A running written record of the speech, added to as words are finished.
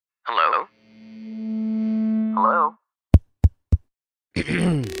Hello? Hello?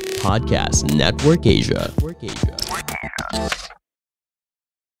 Podcast Network Asia.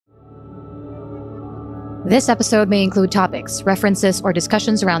 This episode may include topics, references, or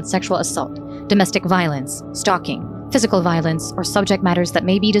discussions around sexual assault, domestic violence, stalking, physical violence, or subject matters that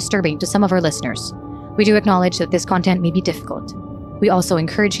may be disturbing to some of our listeners. We do acknowledge that this content may be difficult. We also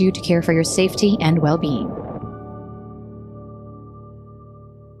encourage you to care for your safety and well-being.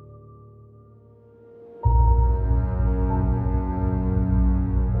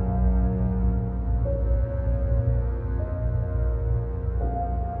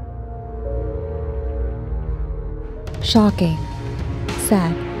 Shocking,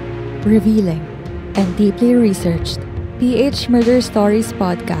 sad, revealing, and deeply researched, Murder Stories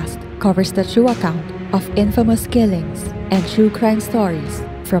podcast covers the true account of infamous killings and true crime stories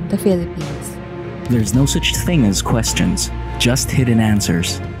from the Philippines. There's no such thing as questions, just hidden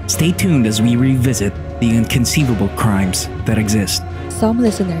answers. Stay tuned as we revisit the inconceivable crimes that exist. Some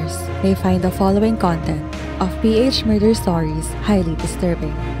listeners may find the following content of Murder Stories highly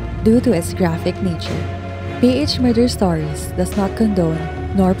disturbing due to its graphic nature. Murder Stories does not condone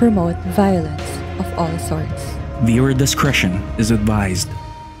nor promote violence of all sorts. Viewer discretion is advised.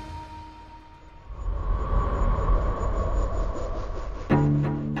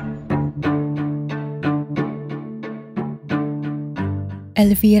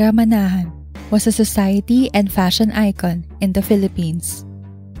 Elvira Manahan was a society and fashion icon in the Philippines,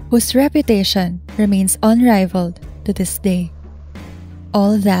 whose reputation remains unrivaled to this day.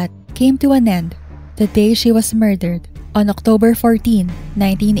 All that came to an end the day she was murdered on October 14,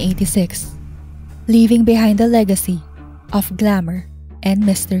 1986, leaving behind a legacy of glamour and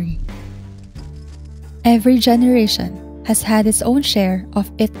mystery. Every generation has had its own share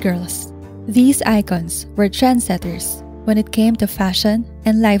of it girls. These icons were trendsetters when it came to fashion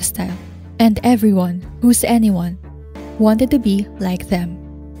and lifestyle, and everyone who's anyone wanted to be like them,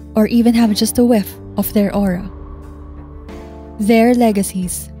 or even have just a whiff of their aura. Their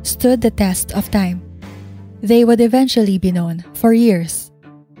legacies stood the test of time. They would eventually be known for years,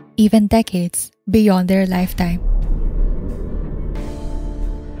 even decades beyond their lifetime.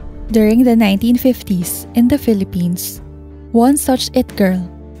 During the 1950s in the Philippines, one such it girl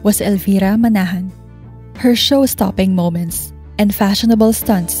was Elvira Manahan. Her show-stopping moments and fashionable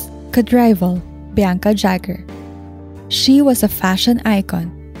stunts could rival Bianca Jagger. She was a fashion icon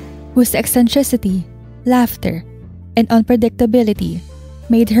whose eccentricity, laughter, and unpredictability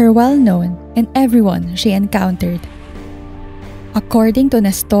made her well-known in everyone she encountered. According to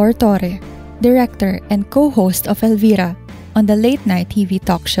Nestor Torre, director and co-host of Elvira on the late-night TV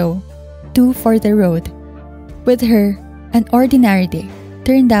talk show, Two for the Road, with her, an ordinary day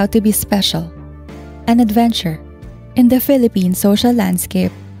turned out to be special, an adventure. In the Philippine social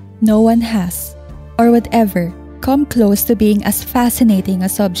landscape, no one has, or would ever, come close to being as fascinating a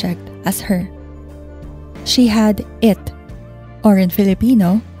subject as her. She had it, or in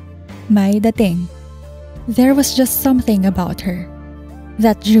Filipino, may dating. There was just something about her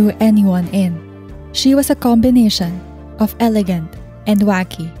that drew anyone in. She was a combination of elegant and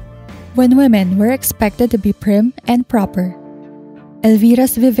wacky. When women were expected to be prim and proper,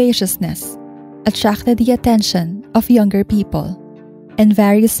 Elvira's vivaciousness attracted the attention of younger people, and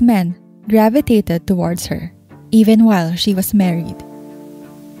various men gravitated towards her, even while she was married.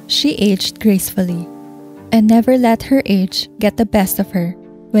 She aged gracefully and never let her age get the best of her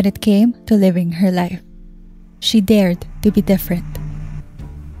when it came to living her life. She dared to be different.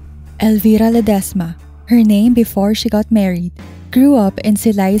 Elvira Ledesma, her name before she got married, grew up in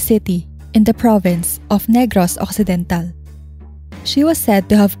Silay City in the province of Negros Occidental. She was said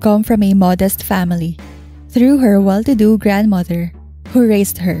to have come from a modest family through her well-to-do grandmother who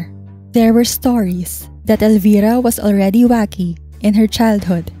raised her. There were stories that Elvira was already wacky in her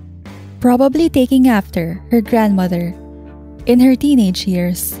childhood, probably taking after her grandmother. In her teenage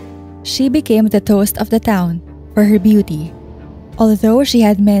years, she became the toast of the town for her beauty. Although she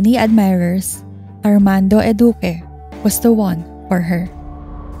had many admirers, Armando Eduque was the one for her.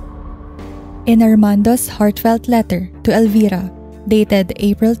 In Armando's heartfelt letter to Elvira, dated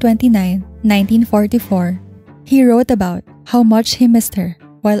April 29, 1944, he wrote about how much he missed her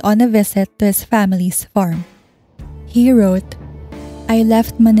while on a visit to his family's farm. He wrote, "I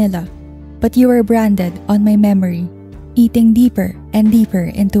left Manila, but you were branded on my memory, eating deeper and deeper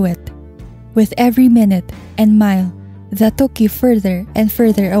into it. With every minute and mile that took you further and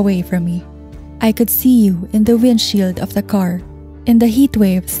further away from me, I could see you in the windshield of the car, in the heat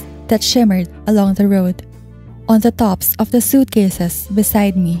waves that shimmered along the road, on the tops of the suitcases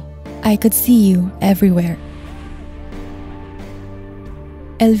beside me. I could see you everywhere."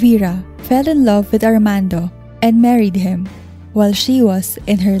 Elvira fell in love with Armando and married him while she was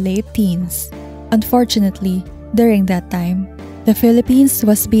in her late teens. Unfortunately, during that time, the Philippines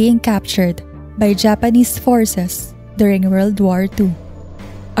was being captured by Japanese forces during World War II.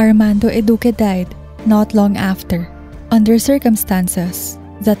 Armando Eduque died not long after, under circumstances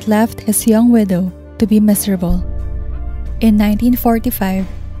that left his young widow to be miserable. In 1945,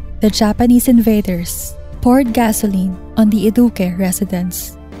 the Japanese invaders poured gasoline on the Eduque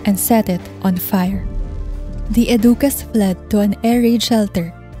residence and set it on fire. The Eduques fled to an air raid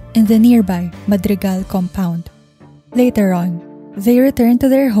shelter in the nearby Madrigal compound. Later on, they returned to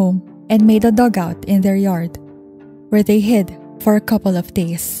their home and made a dugout in their yard, where they hid for a couple of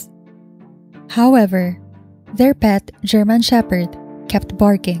days. However, their pet German Shepherd kept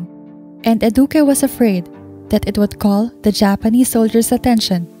barking, and Eduque was afraid that it would call the Japanese soldiers'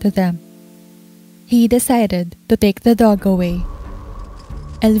 attention to them. He decided to take the dog away.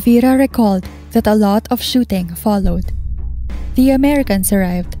 Elvira recalled that a lot of shooting followed. The Americans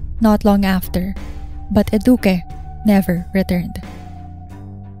arrived not long after, but Eduque never returned.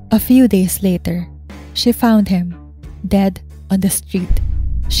 A few days later, she found him, dead on the street.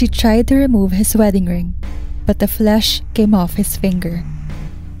 She tried to remove his wedding ring, but the flesh came off his finger.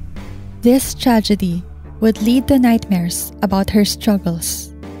 This tragedy would lead to nightmares about her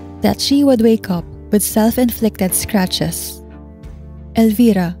struggles, that she would wake up with self-inflicted scratches.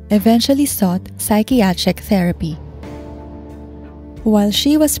 Elvira eventually sought psychiatric therapy. While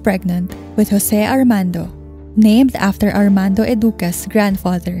she was pregnant with Jose Armando, named after Armando Eduque's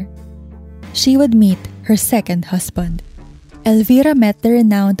grandfather, she would meet her second husband. Elvira met the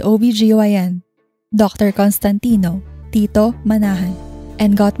renowned OBGYN, Dr. Constantino Tito Manahan,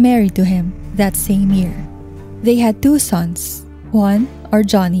 and got married to him that same year. They had 2 sons, Juan or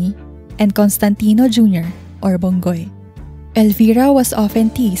Johnny, and Constantino Jr. or Bongoy. Elvira was often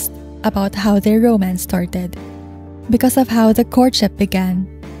teased about how their romance started because of how the courtship began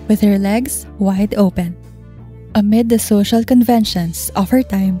with her legs wide open. Amid the social conventions of her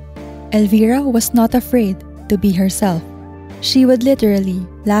time, Elvira was not afraid to be herself. She would literally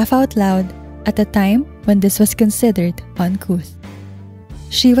laugh out loud at a time when this was considered uncouth.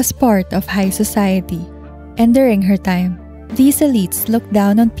 She was part of high society, and during her time, these elites looked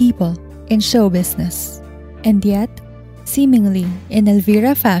down on people in show business. And yet, seemingly in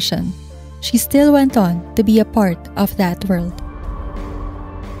Elvira fashion, she still went on to be a part of that world.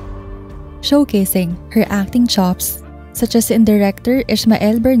 Showcasing her acting chops, such as in director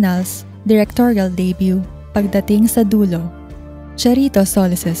Ismael Bernal's directorial debut, Pagdating sa Dulo, Charito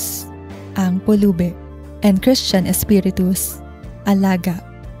Solis's Ang Pulube, and Christian Espiritu's Alaga.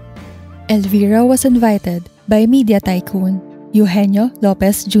 Elvira was invited by media tycoon Eugenio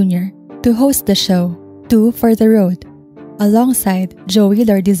Lopez Jr. to host the show 2 for the Road, alongside Joey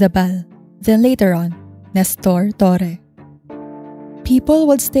Lordizabal, then later on, Nestor Torre. People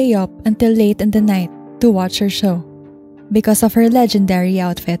would stay up until late in the night to watch her show because of her legendary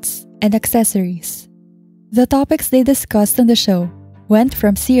outfits and accessories. The topics they discussed on the show went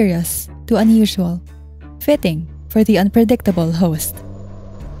from serious to unusual, fitting for the unpredictable host.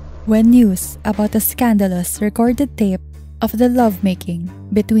 When news about a scandalous recorded tape of the lovemaking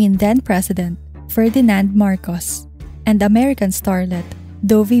between then-President Ferdinand Marcos and American starlet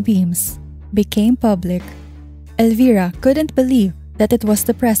Dovie Beams became public, Elvira couldn't believe that it was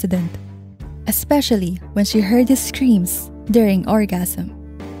the president, especially when she heard his screams during orgasm.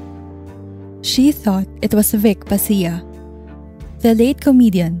 She thought it was Vic Pasia, the late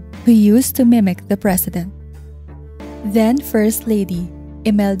comedian who used to mimic the president. Then First Lady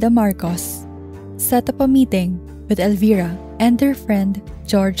Imelda Marcos set up a meeting with Elvira and her friend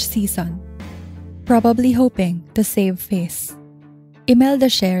George Season, probably hoping to save face. Imelda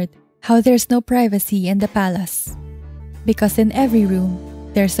shared how there's no privacy in the palace because in every room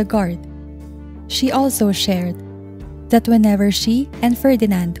there's a guard. She also shared that whenever she and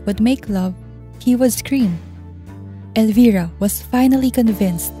Ferdinand would make love, he would scream. Elvira was finally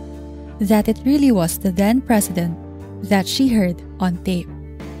convinced that it really was the then president that she heard on tape.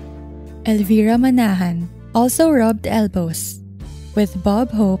 Elvira Manahan also rubbed elbows with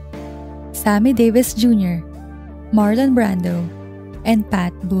Bob Hope, Sammy Davis Jr., Marlon Brando, and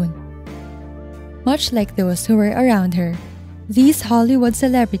Pat Boone. Much like those who were around her, these Hollywood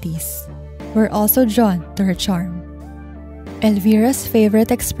celebrities were also drawn to her charm. Elvira's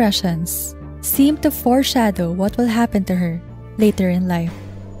favorite expressions seemed to foreshadow what will happen to her later in life.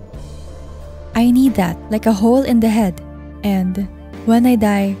 I need that like a hole in the head, and when I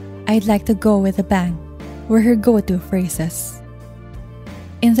die, I'd like to go with a bang, were her go-to phrases.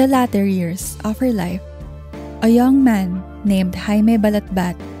 In the latter years of her life, a young man named Jaime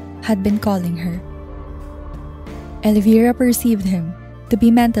Balatbat had been calling her. Elvira perceived him to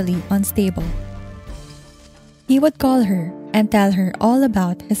be mentally unstable. He would call her and tell her all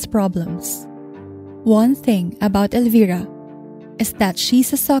about his problems. One thing about Elvira is that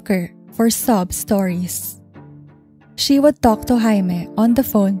she's a sucker for sob stories. She would talk to Jaime on the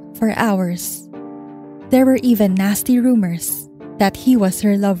phone for hours. There were even nasty rumors that he was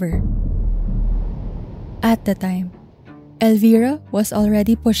her lover. At the time, Elvira was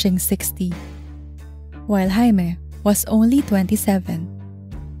already pushing 60, while Jaime was only 27.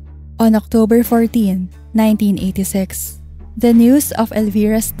 On October 14, 1986, the news of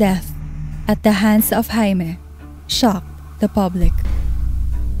Elvira's death at the hands of Jaime shocked the public.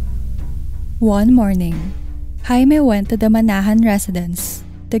 One morning, Jaime went to the Manahan residence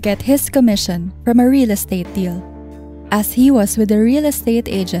to get his commission from a real estate deal, as he was with the real estate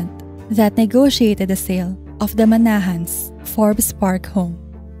agent that negotiated the sale of the Manahans' Forbes Park home.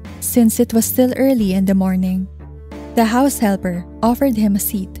 Since it was still early in the morning, the house helper offered him a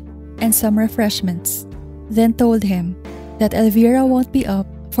seat and some refreshments, then told him that Elvira won't be up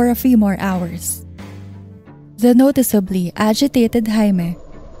for a few more hours. The noticeably agitated Jaime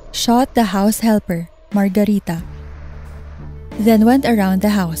shot the house helper, Margarita, then went around the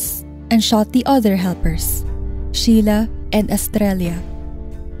house and shot the other helpers, Sheila and Estrella.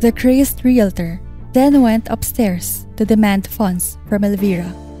 The crazed realtor then went upstairs to demand funds from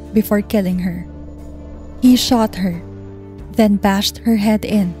Elvira before killing her. He shot her, then bashed her head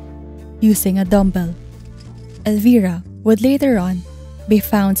in using a dumbbell. Elvira would later on be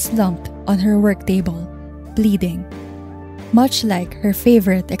found slumped on her work table, bleeding. Much like her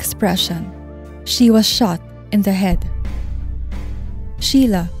favorite expression, she was shot in the head.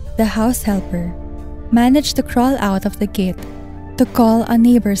 Sheila, the house helper, managed to crawl out of the gate to call a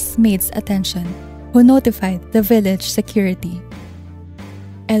neighbor's maid's attention, who notified the village security.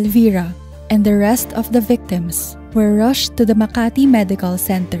 Elvira and the rest of the victims were rushed to the Makati Medical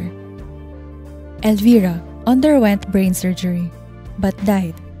Center. Elvira underwent brain surgery but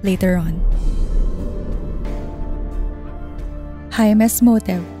died later on. Jaime's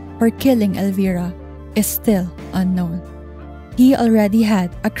motive for killing Elvira is still unknown. He already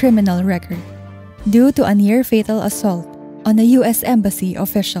had a criminal record due to a near-fatal assault on a U.S. Embassy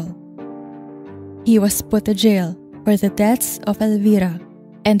official. He was put to jail for the deaths of Elvira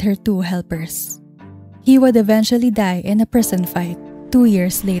and her two helpers. He would eventually die in a prison fight 2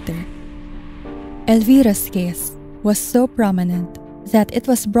 years later. Elvira's case was so prominent that it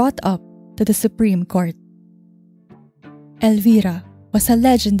was brought up to the Supreme Court. Elvira was a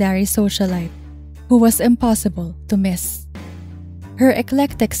legendary socialite who was impossible to miss. Her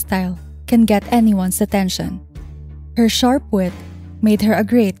eclectic style can get anyone's attention. Her sharp wit made her a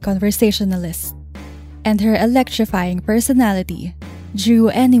great conversationalist, and her electrifying personality drew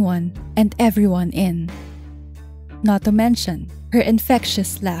anyone and everyone in. Not to mention her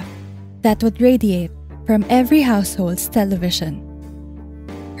infectious laugh that would radiate from every household's television.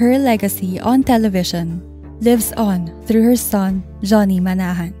 Her legacy on television lives on through her son, Johnny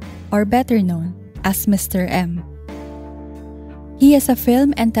Manahan, or better known as Mr. M. He is a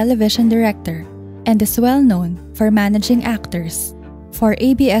film and television director and is well known for managing actors for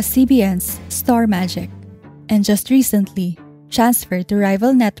ABS-CBN's Star Magic, and just recently transferred to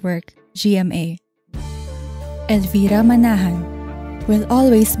rival network GMA. Elvira Manahan will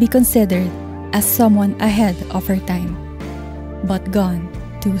always be considered as someone ahead of her time, but gone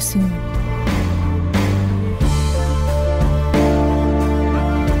too soon.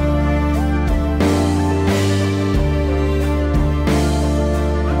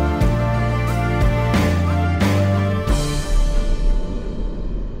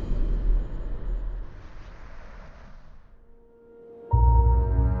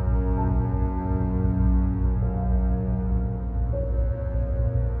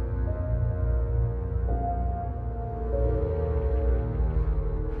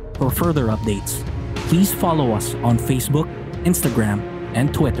 For further updates, please follow us on Facebook, Instagram,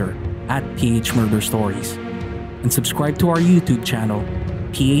 and Twitter at phmurderstories, and subscribe to our YouTube channel,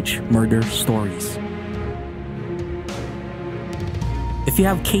 phmurderstories. If you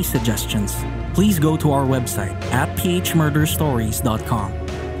have case suggestions, please go to our website at phmurderstories.com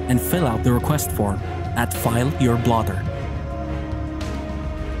and fill out the request form at File Your Blotter.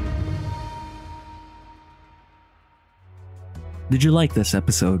 Did you like this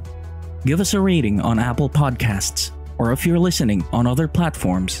episode? Give us a rating on Apple Podcasts, or if you're listening on other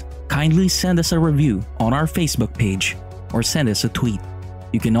platforms, kindly send us a review on our Facebook page or send us a tweet.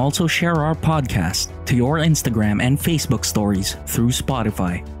 You can also share our podcast to your Instagram and Facebook stories through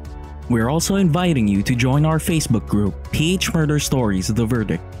Spotify. We're also inviting you to join our Facebook group, phmurderstories The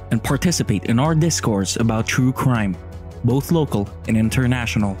Verdict, and participate in our discourse about true crime, both local and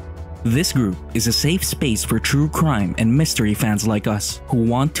international. This group is a safe space for true crime and mystery fans like us who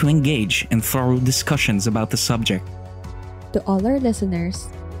want to engage in thorough discussions about the subject. To all our listeners,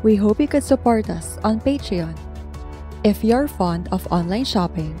 we hope you could support us on Patreon. If you're fond of online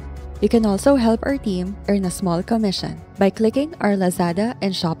shopping, you can also help our team earn a small commission by clicking our Lazada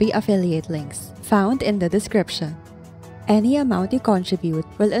and Shopee affiliate links found in the description. Any amount you contribute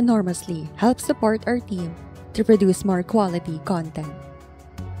will enormously help support our team to produce more quality content.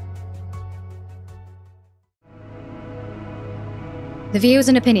 The views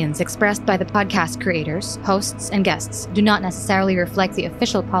and opinions expressed by the podcast creators, hosts, and guests do not necessarily reflect the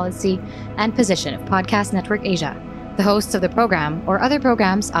official policy and position of Podcast Network Asia, the hosts of the program, or other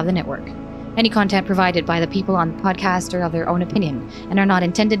programs of the network. Any content provided by the people on the podcast are of their own opinion and are not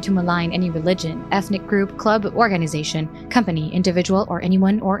intended to malign any religion, ethnic group, club, organization, company, individual, or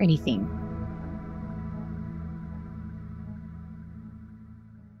anyone or anything.